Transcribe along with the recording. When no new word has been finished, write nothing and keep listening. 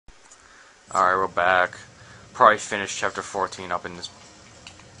Alright, we're back. Probably finish chapter 14 up in this.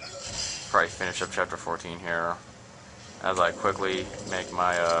 Probably finish up chapter 14 here. As I quickly make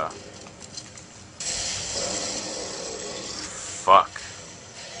my, Fuck.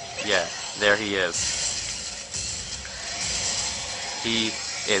 Yeah, there he is. He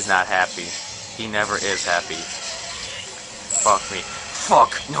is not happy. He never is happy. Fuck me.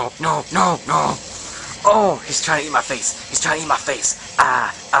 Fuck! No, no, no, no! Oh, he's trying to eat my face. He's trying to eat my face.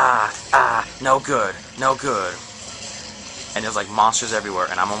 No good. No good. And there's like monsters everywhere,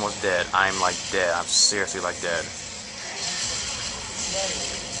 and I'm almost dead. I'm like dead. I'm seriously like dead.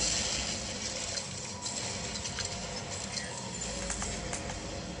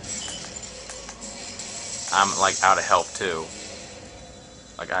 I'm like out of health too.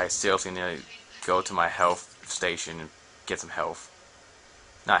 Like I seriously need to go to my health station and get some health.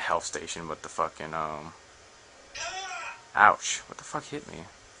 Not health station, but the fucking Ouch! What the fuck hit me?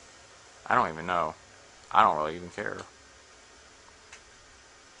 I don't even know. I don't really even care.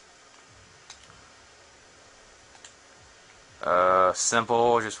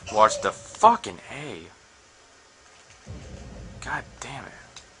 Simple. Just watch the fucking A. God damn it.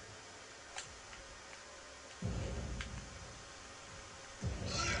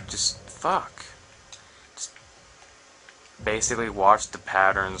 Just fuck. Just basically watch the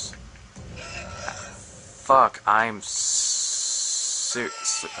patterns. Fuck, I'm fucking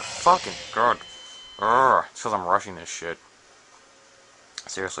god. It's because I'm rushing this shit.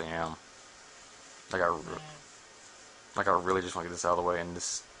 Seriously am. Like I really just want to get this out of the way, and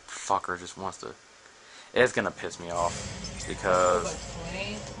this fucker just wants to. It's gonna piss me off because. By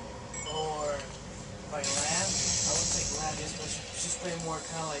plane or by land, I would take land just play more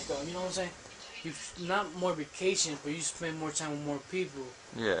kind of like you know what I'm saying. You not more vacation, but you spend more time with more people.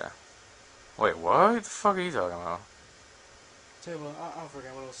 Yeah. Wait, what the fuck are you talking about? Tell you what, I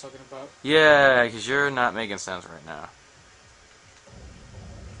forgot what I was talking about. Yeah, because you're not making sense right now.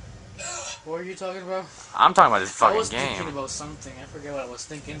 What are you talking about? I'm talking about this fucking game. I was thinking about something. I forget what I was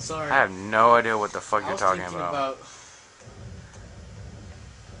thinking. Sorry. I have no idea what the fuck you're talking about.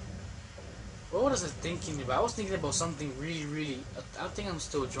 What was I thinking about? I was thinking about something really. I think I'm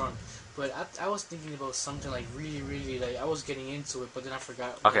still drunk, but I was thinking about something like really like I was getting into it, but then I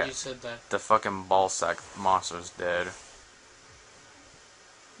forgot. Okay. When you said that. The fucking ballsack monster's dead.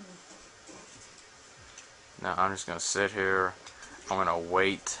 Now I'm just gonna sit here. I'm gonna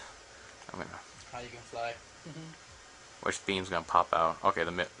wait. How you can fly? Which beam's gonna pop out? Okay,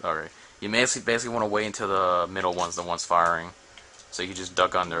 okay. You basically want to wait until the middle one's the one's firing, so you can just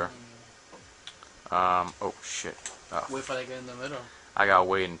duck under. Oh shit. Oh. Wait for I get in the middle. I gotta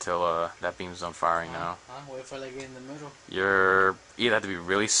wait until that beam's done firing now. Wait for I get in the middle. You're either have to be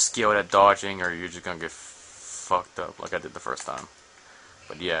really skilled at dodging, or you're just gonna get fucked up like I did the first time.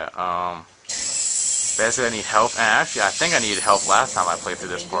 But yeah, basically I need health, and actually I think I needed health last time I played through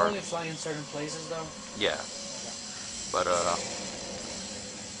this part. Can you only fly in certain places though? Yeah. But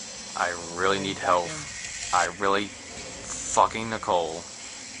I really need health. I really fucking Nicole.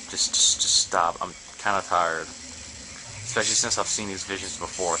 Just stop. I'm kind of tired. Especially since I've seen these visions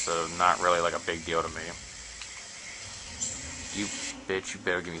before, so not really like a big deal to me. You bitch, you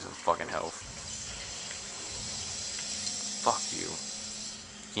better give me some fucking health. Fuck you.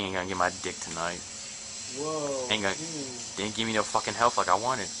 You ain't gonna get my dick tonight. Whoa. Didn't give me no fucking health like I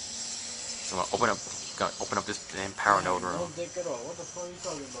wanted. So I'm gonna open up this damn paranoid room. No dick at all. What the fuck are you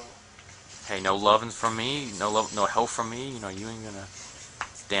talking about? Hey, no lovins from me, no help from me. You know, you ain't gonna.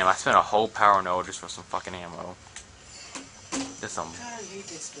 Damn, I spent a whole power node just for some fucking ammo. This some. God, I hate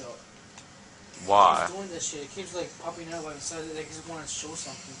this though. Why? It keeps doing this shit. It keeps like popping out like inside. They just want to show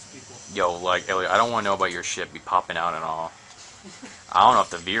something to people. Yo, like Elliot, I don't want to know about your shit be popping out and all. I don't know if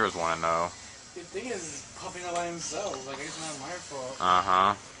the viewers want to know. The thing is, popping out by himself. Like it's not my fault.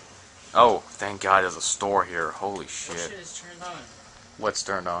 Oh, thank God, there's a store here. Holy shit. What shit is turned on? What's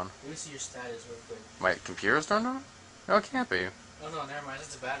turned on? Let me see your status real quick. My computer's turned on? No, it can't be. Oh no, never mind.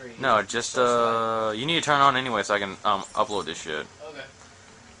 It's a battery. No, just you need to turn on anyway so I can upload this shit. Okay.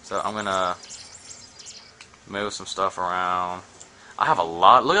 So I'm gonna move some stuff around. I have a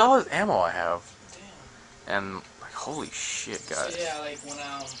lot. Look at all this ammo I have. Damn. And like, holy shit, guys. So, yeah, like when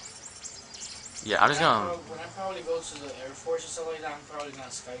Yeah, I'm just gonna. When I probably go to the Air Force or stuff like that, I'm probably gonna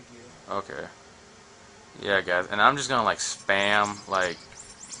Skype you. Okay. Yeah, guys, and I'm just gonna like spam like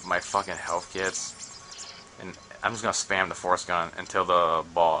my fucking health kits, and I'm just gonna spam the force gun until the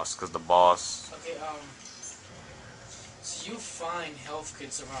boss, cause the boss. Okay, so you find health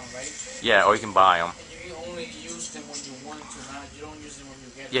kits around, right? Yeah, or you can buy them. And you only use them when you want to, not you don't use them when you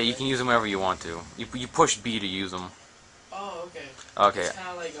get them. Yeah, you can use them wherever you want to. You push B to use them. Oh, okay. Okay. It's kind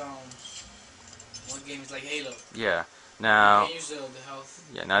of like One game is like Halo. Yeah. You Now, can't use the health.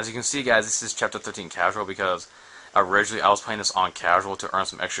 yeah. Now, as you can see, guys, this is Chapter 13 Casual because originally I was playing this on Casual to earn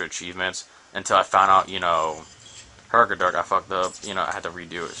some extra achievements until I found out, you know, Herkadark, I fucked up. You know, I had to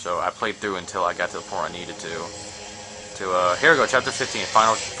redo it. So I played through until I got to the point I needed to. Here we go, Chapter 15,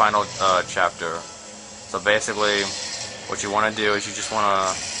 final chapter. So basically, what you want to do is you just want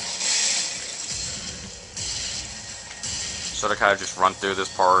to sort of kind of just run through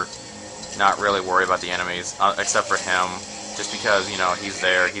this part, not really worry about the enemies, except for him, just because, you know, he's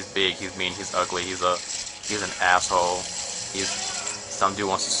there, he's big, he's mean, he's ugly, he's an asshole, some dude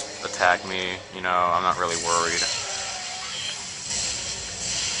wants to attack me, you know, I'm not really worried.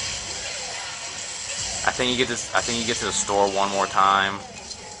 I think you get to the store one more time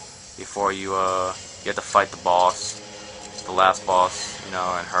before you have to fight the boss, the last boss, you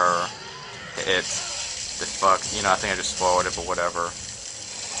know, and her. You know, I think I just spoiled it, but whatever.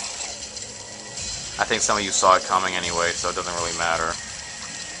 I think some of you saw it coming anyway, so it doesn't really matter.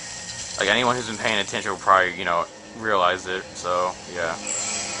 Like, anyone who's been paying attention will probably, you know, realize it, so, yeah.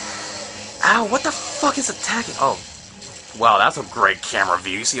 Ow, what the fuck is attacking? Oh. Wow, that's a great camera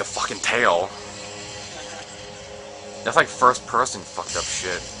view. You see a fucking tail. That's like first person fucked up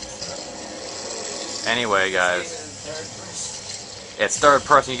shit. Anyway, guys. It's third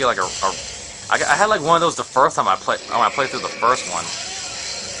person, you get like I had like one of those the first time I played through the first one.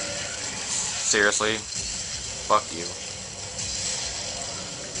 Seriously? Fuck you.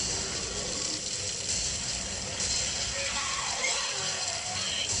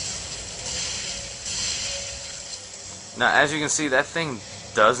 Now, as you can see, that thing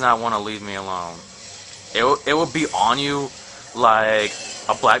does not want to leave me alone. It will be on you like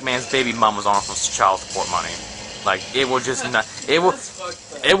a black man's baby mom was on from child support money. Like, it will just not. It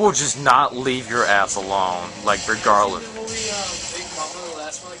will just not leave your ass alone. Like, regardless. The movie Big Mama, the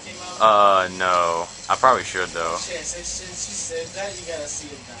last one that came out? No. I probably should though. Since she said that, you gotta see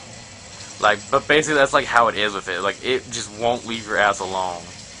it now. Like, but basically that's like how it is with it. Like, it just won't leave your ass alone.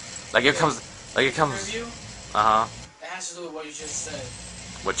 Like, it comes. Review? Uh huh. It has to do with what you just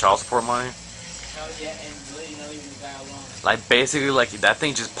said. With child support money. Hell yeah, and not leaving the guy alone. Like, basically, like, that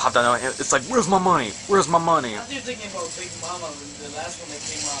thing just popped out. It's like, where's my money? Where's my money? After you're thinking about Big Mama, the last one that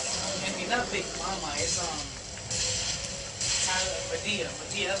came out. I mean, not Big Mama, it's Medea.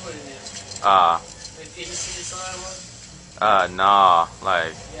 Medea, that's what it is. Medea, you saw that one? Nah,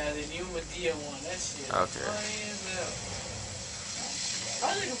 like. Yeah, the new Medea one. That shit. Okay. Funny as hell.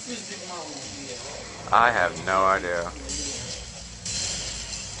 How did they confuse Big Mama with Medea? I have no idea.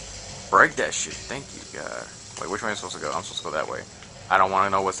 Break that shit. Thank you, God. Wait, which way am I supposed to go? I'm supposed to go that way. I don't want to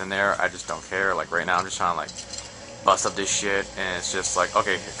know what's in there. I just don't care. Like, right now, I'm just trying to, like, bust up this shit. And it's just like,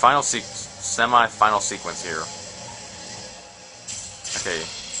 okay, semi-final sequence here. Okay.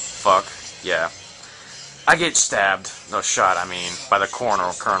 Fuck. Yeah. I get stabbed. No, shot, I mean, by the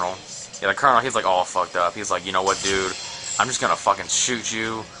colonel. Yeah, the colonel, he's, like, all fucked up. He's like, you know what, dude? I'm just gonna fucking shoot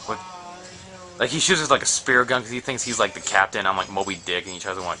you with... Like, he shoots us like a spear gun because he thinks he's like the captain. I'm like Moby Dick and he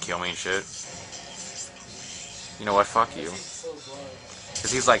tries to want to kill me and shit. You know what? Fuck you.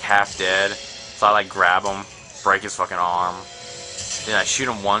 Because he's like half dead. So I like grab him, break his fucking arm. Then I shoot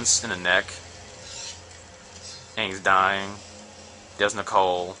him once in the neck. And he's dying. There's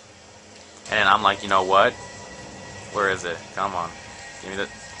Nicole. And I'm like, you know what? Where is it? Come on. Give me the...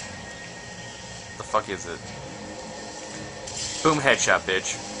 The fuck is it? Boom, headshot,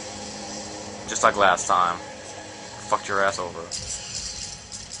 bitch. Just like last time. Fucked your ass over.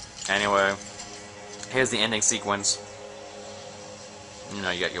 Anyway, here's the ending sequence. You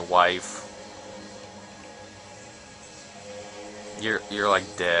know, you got your wife. You're like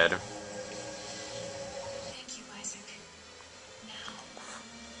dead. Thank you, Isaac. Now,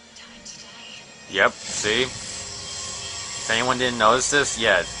 time to die. Yep, see? If anyone didn't notice this,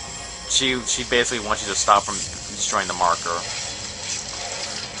 yeah. She basically wants you to stop from destroying the marker.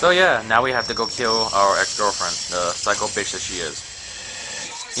 So yeah, now we have to go kill our ex-girlfriend, the psycho bitch that she is.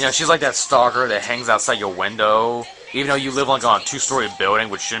 You know, she's like that stalker that hangs outside your window, even though you live like on a 2-story building,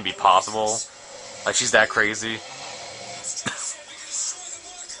 which shouldn't be possible. Like, she's that crazy.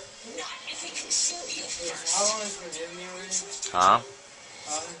 How long is the ending already? Huh?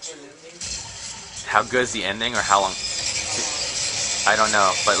 How long is the ending? How good is the ending, or how long? I don't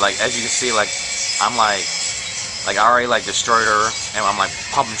know, but like, as you can see, like, I'm like I already like destroyed her, and I'm like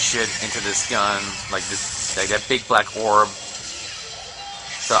pumping shit into this gun, like that big black orb.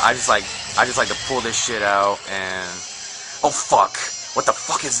 So I just like to pull this shit out, and oh fuck, what the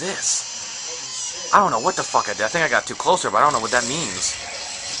fuck is this? I don't know what the fuck I did. I think I got too close to her, but I don't know what that means.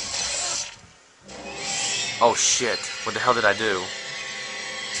 Oh shit, what the hell did I do?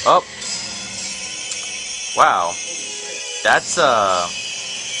 Oh, Wow. That's,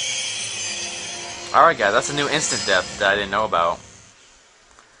 Alright guys, that's a new instant death that I didn't know about.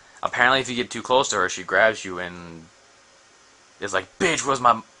 Apparently if you get too close to her, she grabs you and is like, bitch, where's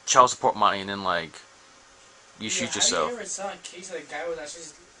my child support money? And then, like, you shoot yourself. Have you ever saw a case that a guy was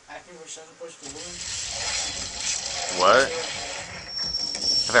actually acting for child support to a woman? What?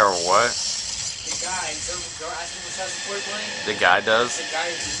 Have I ever what? The guy, instead of a girl asking for child support money, The guy does? the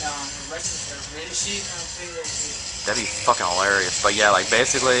guy arrested her. Really, she That'd be fucking hilarious. But yeah, like,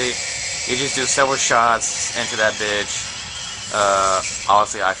 basically, you just do several shots into that bitch.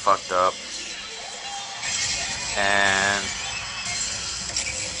 Honestly, I fucked up. And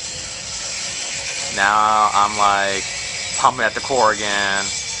now I'm like pumping at the core again.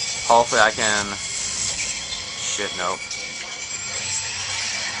 Hopefully I can. Shit, nope.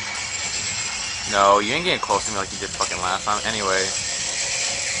 No, you ain't getting close to me like you did fucking last time. Anyway.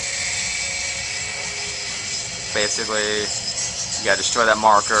 Basically, you gotta destroy that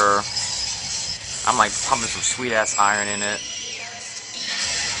marker. I'm like pumping some sweet ass iron in it.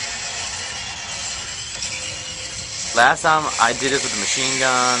 Last time I did this with the machine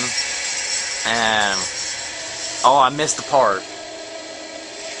gun, and oh, I missed the part.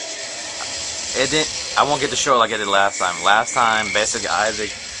 It didn't. I won't get to show it like I did last time. Last time, basically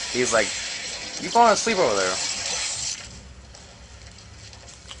Isaac, he's like, "You falling asleep over there?"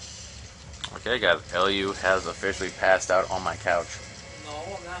 Okay, guys, LU has officially passed out on my couch. No,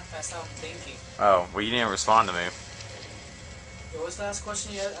 I'm not passed out thinking. Oh, well, you didn't respond to me. Yo, what's the last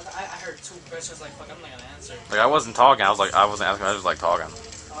question you had? I heard two questions, like, fuck, I'm not gonna answer. Like, I wasn't talking. I wasn't asking. I was just like talking.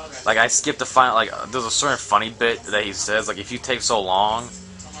 Okay. Like, I skipped the final. Like, there's a certain funny bit that he says. Like, if you take so long,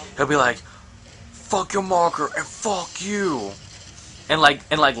 he'll be like, "Fuck your marker and fuck you." And like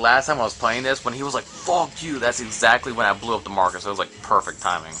last time I was playing this, when he was like, "Fuck you," that's exactly when I blew up the marker. So it was like perfect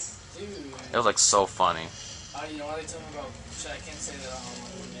timing. Dude. It was like so funny. You know what they told me about? Shit, I can't say that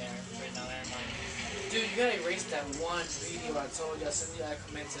there right now. Never mind. Dude, you gotta erase that one video I told you. I sent you. I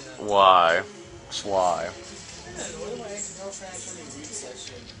commented. Why? Just why? Yeah, what if my ex-girlfriend actually reads that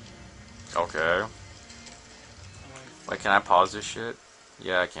shit? Okay. I'm like, Wait, can I pause this shit?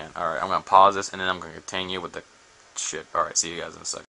 Yeah, I can. Alright, I'm gonna pause this and then I'm gonna continue with the shit. Alright, see you guys in a second.